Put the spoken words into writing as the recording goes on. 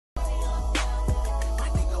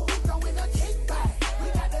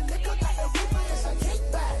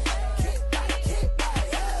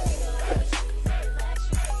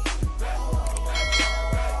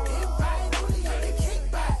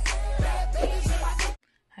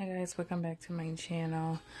Guys, welcome back to my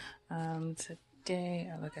channel. Today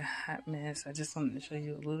I look a hot mess. I just wanted to show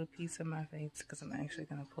you a little piece of my face because I'm actually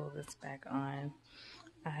going to pull this back on.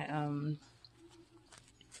 I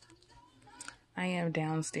am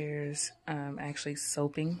downstairs actually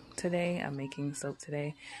soaping today. I'm making soap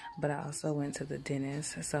today, but I also went to the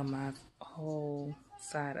dentist, so my whole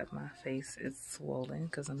side of my face is swollen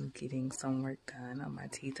because I'm getting some work done on my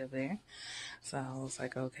teeth over there. So I was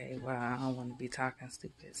like, okay, well, I don't want to be talking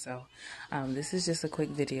stupid. So this is just a quick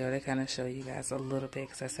video to kind of show you guys a little bit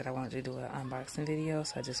because I said I wanted to do an unboxing video.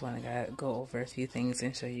 So I just want to go over a few things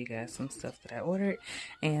and show you guys some stuff that I ordered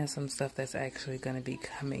and some stuff that's actually going to be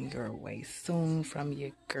coming your way soon from your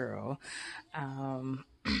girl.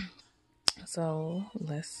 So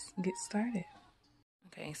let's get started.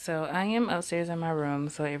 Okay, so I am upstairs in my room,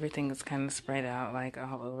 so everything is kind of spread out like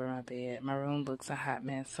all over my bed. My room looks a hot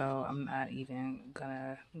mess, so I'm not even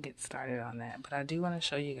gonna get started on that. But I do want to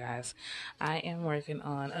show you guys, I am working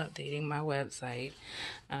on updating my website.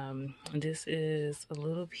 This is a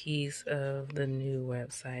little piece of the new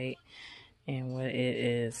website and what it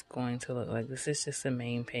is going to look like. This is just the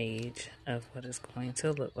main page of what it's going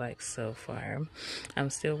to look like so far. I'm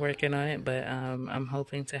still working on it, but I'm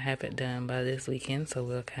hoping to have it done by this weekend, so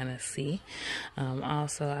we'll kind of see.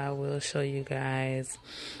 Also, I will show you guys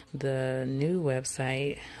the new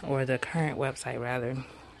website, or the current website rather.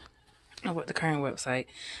 What the current website.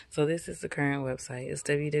 So this is the current website. It's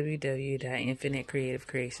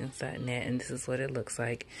www.infinitecreativecreations.net, and this is what it looks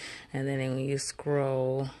like. And then when you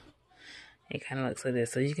scroll, it kind of looks like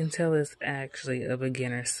this. So you can tell it's actually a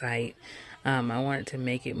beginner site. I wanted to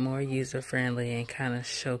make it more user-friendly and kind of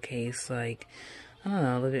showcase, like, I don't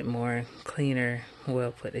know, a little bit more cleaner,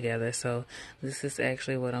 well put together. So this is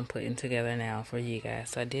actually what I'm putting together now for you guys.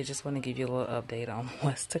 So I did just want to give you a little update on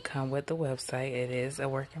what's to come with the website. It is a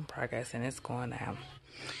work in progress and it's going out.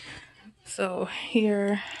 So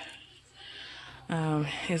here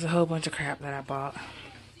is a whole bunch of crap that I bought.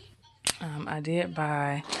 I did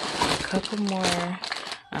buy a couple more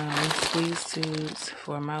squeeze tubes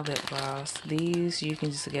for my lip gloss. These you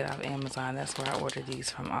can just get off Amazon. That's where I ordered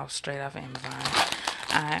these from, straight off Amazon.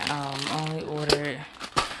 I only ordered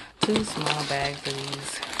 2 small bags of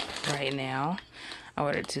these right now. I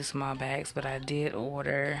ordered 2 small bags, but I did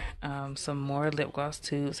order some more lip gloss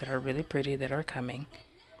tubes that are really pretty that are coming.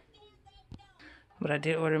 But I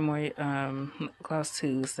did order more lip gloss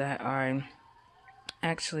tubes that are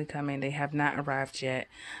actually coming. They have not arrived yet.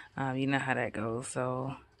 You know how that goes.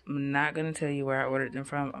 So I'm not going to tell you where I ordered them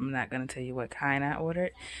from. I'm not going to tell you what kind I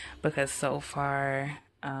ordered, because so far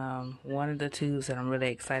one of the tubes that I'm really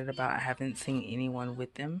excited about, I haven't seen anyone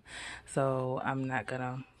with them, so I'm not going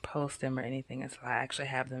to post them or anything until I actually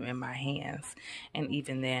have them in my hands. And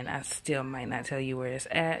even then, I still might not tell you where it's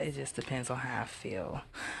at. It just depends on how I feel.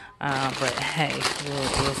 But hey,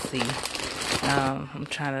 we'll see. I'm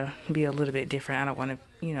trying to be a little bit different. I don't want to,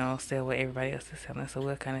 sell what everybody else is selling, so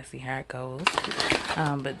we'll kind of see how it goes.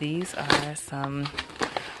 But these are some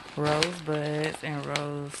rosebuds and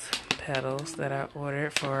rose petals that I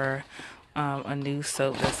ordered for a new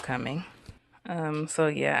soap that's coming. So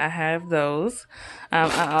yeah, I have those.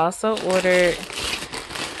 I also ordered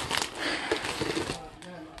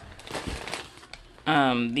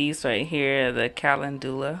these right here, the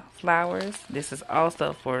calendula flowers. This is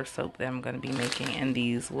also for soap that I'm going to be making, and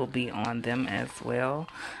these will be on them as well.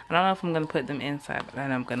 I don't know if I'm going to put them inside, but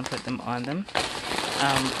I'm going to put them on them.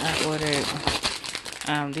 I ordered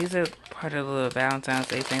these are part of the little Valentine's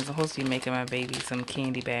Day things. I'm supposed to be making my baby some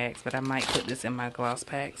candy bags, but I might put this in my gloss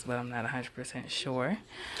packs, but I'm not 100% sure.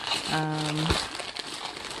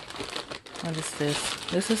 What is this?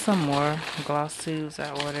 This is some more gloss tubes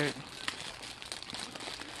I ordered.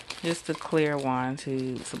 Just the clear wand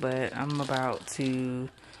tubes, but I'm about to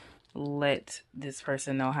let this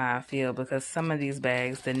person know how I feel, because some of these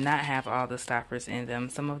bags did not have all the stoppers in them.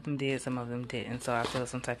 Some of them did, some of them didn't, so I feel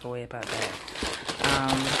some type of way about that.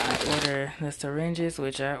 I ordered the syringes,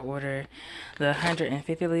 which I ordered the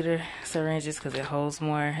 150 liter syringes because it holds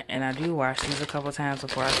more, and I do wash these a couple times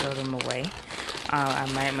before I throw them away. I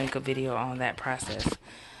might make a video on that process.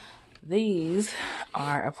 These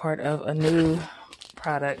are a part of a new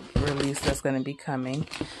product release that's going to be coming,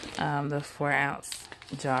 the 4-ounce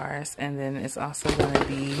jars, and then it's also going to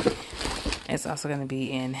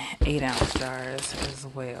be in 8-ounce jars as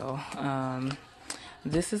well.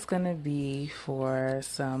 This is going to be for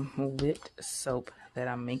some whipped soap that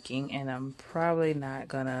I'm making, and I'm probably not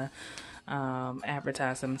gonna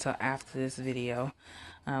advertise them until after this video,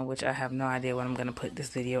 which I have no idea when I'm gonna put this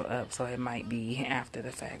video up, so it might be after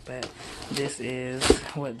the fact, but this is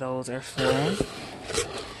what those are for.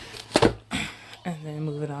 And then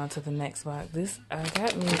moving on to the next box. This I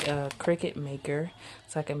got me a Cricut maker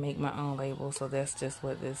so I can make my own labels. So that's just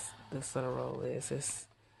what this little roll is. It's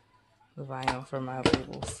the vinyl for my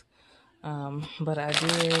labels. But I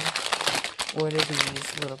did order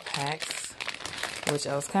these little packs, which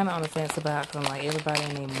I was kind of on the fence about because I'm like, everybody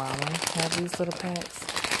and their mama have these little packs.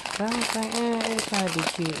 But I was like, it'd kind of be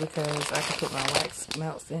cute because I could put my wax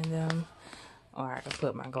melts in them, or I could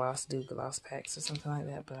put my gloss packs or something like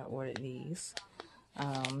that. But I ordered these.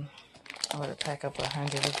 I ordered a pack up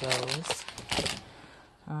 100 of those.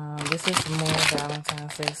 This is more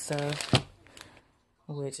Valentine's Day stuff,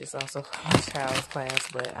 which is also for my child's class,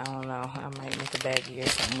 but I don't know. I might make a baggie or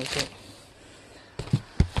something with it.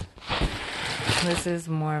 This is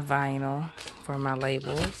more vinyl for my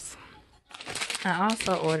labels. I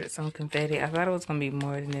also ordered some confetti. I thought it was going to be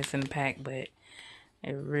more than this in the pack, but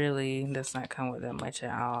it really does not come with that much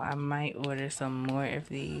at all. I might order some more of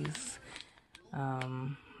these, but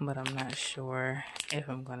I'm not sure if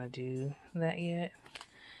I'm going to do that yet.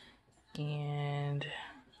 And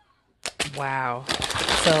wow.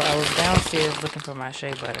 So I was downstairs looking for my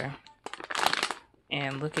shea butter.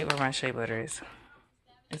 And look at where my shea butter is.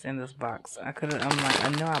 It's in this box. I'm like, I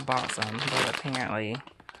know I bought some, but apparently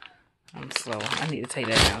I'm slow. I need to take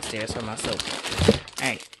that downstairs for my soap.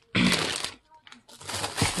 Alright.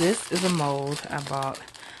 This is a mold I bought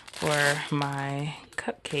for my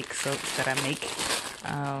cupcake soaps that I make.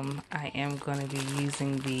 I am going to be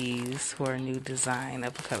using these for a new design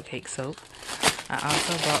of a cupcake soap. I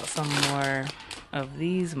also bought some more of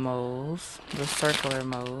these molds, the circular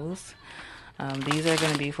molds. These are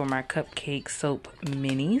going to be for my cupcake soap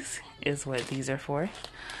minis, is what these are for.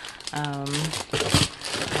 And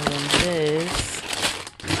then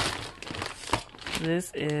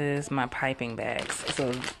this is my piping bags.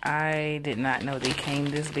 So I did not know they came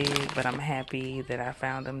this big, but I'm happy that I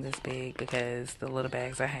found them this big because the little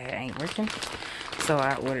bags I had ain't working. So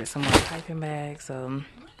I ordered some more piping bags, so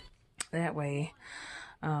that way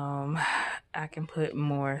I can put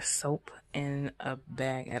more soap in a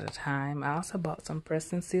bag at a time. I also bought some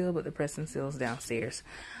press and seal, but the press and seal is downstairs.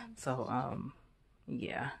 So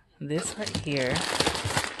yeah, this right here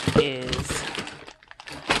is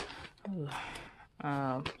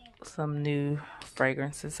some new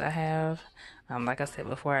fragrances I have. Like I said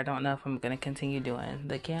before, I don't know if I'm going to continue doing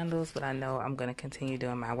the candles, but I know I'm going to continue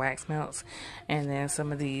doing my wax melts. And then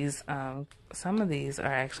some of these are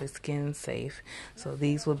actually skin safe. So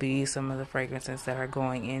these will be some of the fragrances that are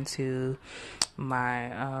going into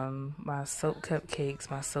my my soap cupcakes,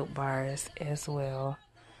 my soap bars, as well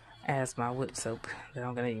as my whipped soap that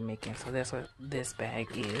I'm going to be making. So that's what this bag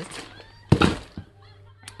is.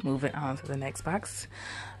 Moving on to the next box.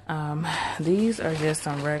 These are just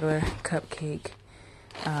some regular cupcake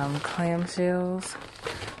clamshells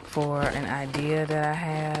for an idea that I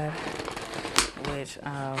had, which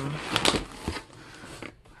I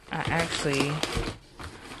actually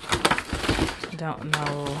don't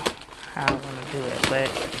know how I want to do it, but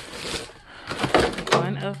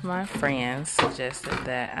one of my friends suggested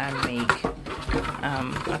that I make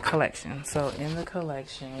a collection. So in the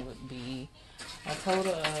collection would be a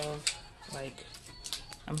total of, like,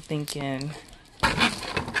 I'm thinking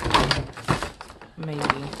maybe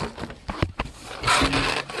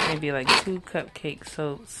like 2 cupcake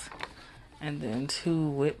soaps and then 2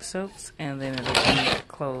 whip soaps, and then it'll be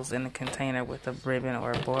closed in a container with a ribbon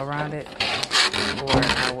or a bow around it. Or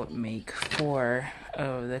I would make 4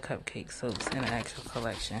 of the cupcake soaps in an actual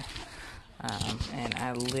collection. And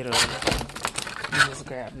I literally just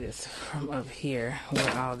grabbed this from up here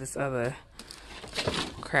where all this other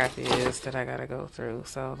crap is that I gotta go through.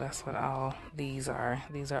 So that's what all these are.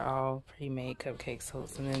 These are all pre-made cupcake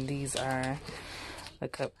soaps, and then these are the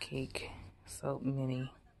cupcake soap mini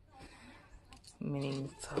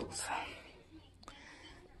soaps.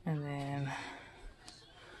 And then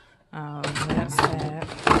that's that.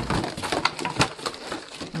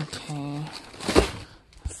 Okay,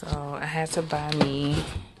 so I had to buy me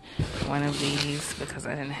one of these because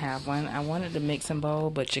I didn't have one. I wanted to mix and bowl,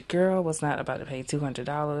 but your girl was not about to pay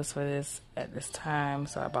 $200 for this at this time,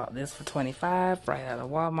 so I bought this for $25 right out of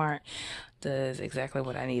Walmart. Does exactly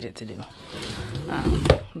what I needed to do.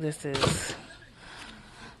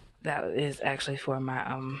 That is actually for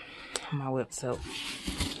my my whip soap.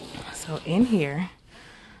 So in here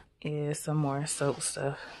is some more soap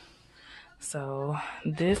stuff. So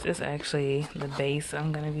this is actually the base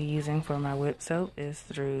I'm going to be using for my whip soap. It's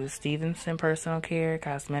through Stevenson Personal Care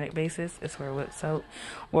Cosmetic Bases. It's for whip soap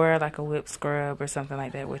or like a whip scrub or something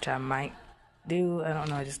like that, which I might do. I don't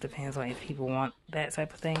know. It just depends on if people want that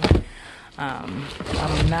type of thing.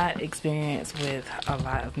 I'm not experienced with a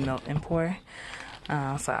lot of melt and pour.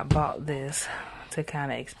 So I bought this to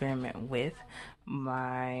kind of experiment with.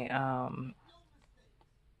 My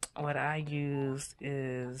what I use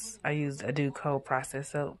is I do cold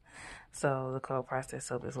process soap. So the cold process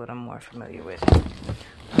soap is what I'm more familiar with.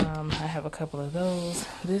 I have a couple of those.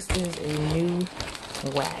 This is a new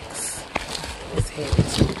wax. It's heavy.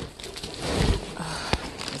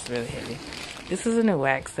 It's really heavy. This is a new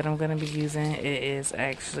wax that I'm going to be using. It is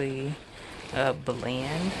actually a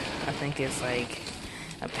blend. I think it's like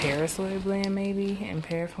a Parasoy blend maybe and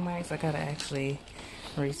paraffin wax. I gotta actually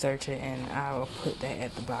research it, and I will put that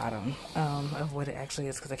at the bottom of what it actually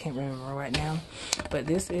is because I can't remember right now. But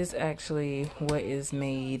this is actually what is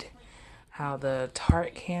made, how the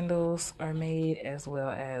tart candles are made, as well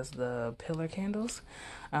as the pillar candles.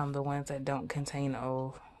 The ones that don't contain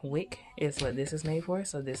a wick is what this is made for.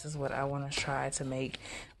 So this is what I want to try to make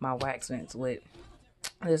my wax mints with.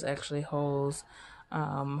 This actually holds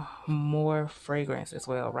more fragrance as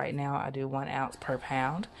well. Right now I do 1 ounce per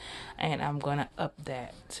pound, and I'm gonna up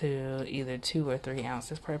that to either 2 or 3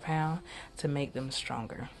 ounces per pound to make them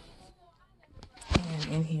stronger. And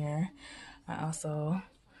in here I also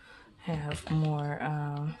have more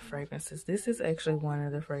fragrances. This is actually one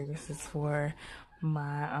of the fragrances for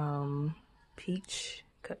my peach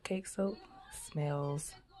cupcake soap.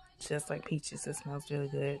 Smells just like peaches. It smells really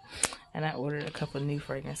good. And I ordered a couple new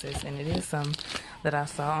fragrances, and it is some that I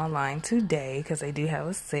saw online today because they do have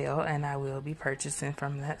a sale, and I will be purchasing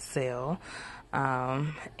from that sale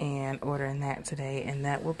and ordering that today, and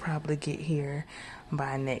that will probably get here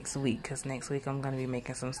by next week because next week I'm going to be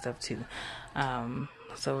making some stuff too.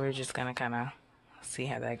 So we're just gonna kind of see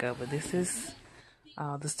how that goes. But this is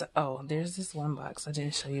the stuff. Oh, there's this one box I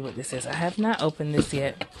didn't show you what this is. I have not opened this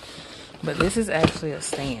yet, but this is actually a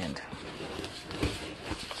stand.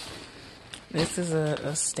 This is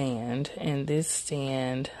a stand, and this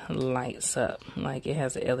stand lights up, like it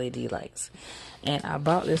has LED lights. And I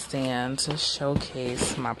bought this stand to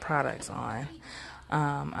showcase my products on.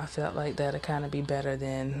 I felt like that'd kind of be better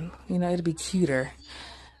than, you know, it'd be cuter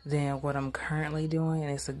than what I'm currently doing.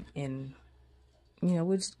 And it's you know,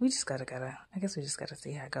 we just gotta I guess we just gotta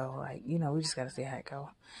see how it go. Like, you know, we just gotta see how it go.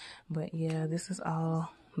 But yeah, this is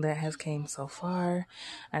all that has came so far.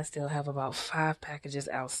 I still have about 5 packages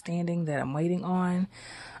outstanding that I'm waiting on,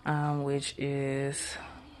 which is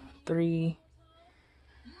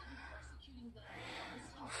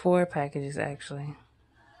 4 packages actually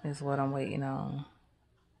is what I'm waiting on.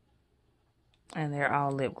 And they're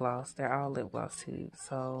all lip gloss. They're all lip gloss tubes.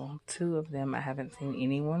 So 2 of them I haven't seen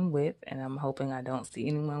anyone with, and I'm hoping I don't see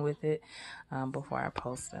anyone with it before I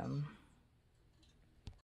post them.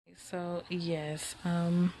 So yes,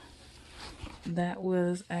 that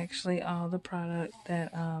was actually all the product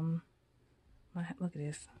that look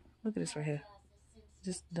at this right here.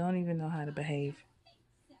 Just don't even know how to behave.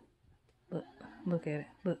 Look at it.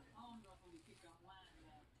 Look.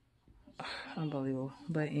 Unbelievable.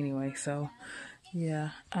 But anyway, so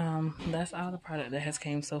yeah, that's all the product that has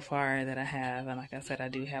came so far that I have. And like I said, I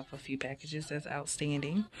do have a few packages that's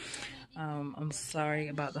outstanding. I'm sorry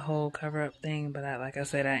about the whole cover up thing, but like I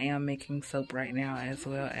said, I am making soap right now, as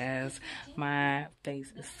well as my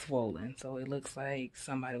face is swollen. So it looks like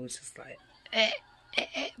somebody was just like,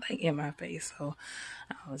 like in my face. So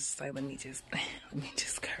I was just like, let me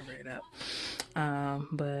just cover it up.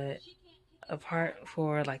 But apart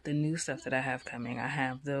for like the new stuff that I have coming, I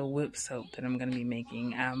have the whip soap that I'm going to be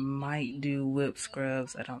making. I might do whip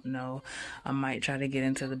scrubs. I don't know. I might try to get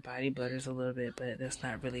into the body butters a little bit, but that's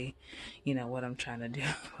not really, you know, what I'm trying to do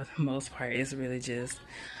for the most part. It's really just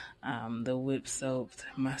the whip soap,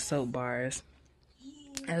 my soap bars,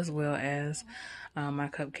 as well as my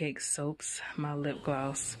cupcake soaps, my lip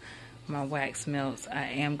gloss, my wax melts. I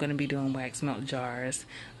am going to be doing wax melt jars.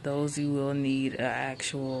 Those you will need an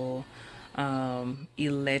actual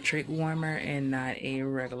electric warmer and not a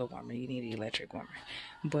regular warmer. You need an electric warmer.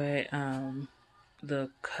 But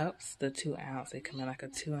the cups, the 2 ounce, they come in like a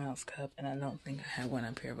 2 ounce cup, and I don't think I have one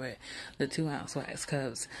up here, but the 2 ounce wax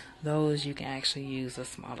cups, those you can actually use the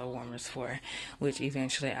smaller warmers for, which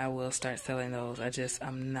eventually I will start selling those.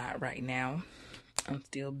 I'm not right now. I'm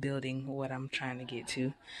still building what I'm trying to get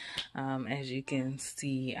to. As you can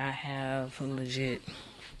see, I have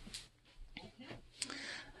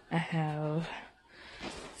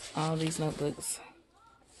all these notebooks.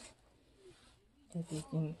 If you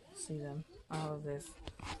can see them, all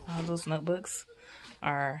those notebooks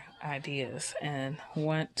are ideas, and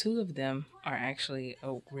 2 of them are actually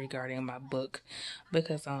regarding my book,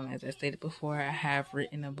 because as I stated before, I have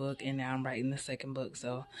written a book and now I'm writing the second book.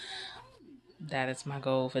 So that is my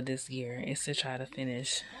goal for this year, is to try to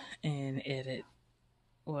finish and edit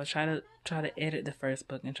well, try to edit the first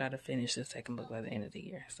book and try to finish the second book by the end of the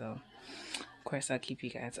year. So, of course, I'll keep you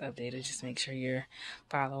guys updated. Just make sure you're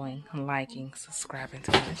following, liking, subscribing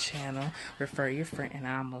to my channel. Refer your friend, and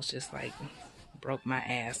I almost just like broke my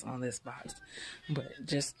ass on this box, but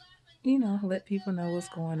just, you know, let people know what's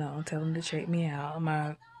going on. Tell them to check me out.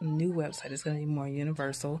 My new website is going to be more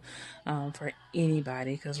universal for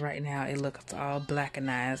anybody, because right now it looks all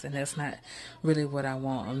blackenized, and that's not really what I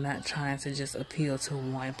want. I'm not trying to just appeal to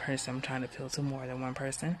one person. I'm trying to appeal to more than one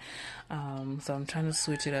person. So I'm trying to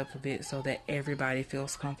switch it up a bit so that everybody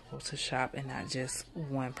feels comfortable to shop and not just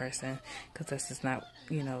one person, because that's just not,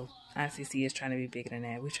 you know, ICC is trying to be bigger than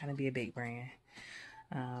that. We're trying to be a big brand.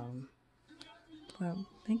 Well,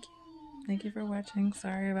 thank you. Thank you for watching.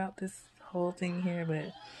 Sorry about this whole thing here,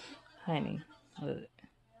 but honey, look.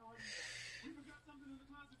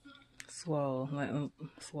 Swole.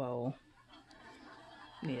 Swole.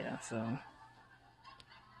 Yeah, so.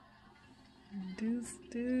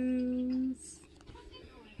 Deuce.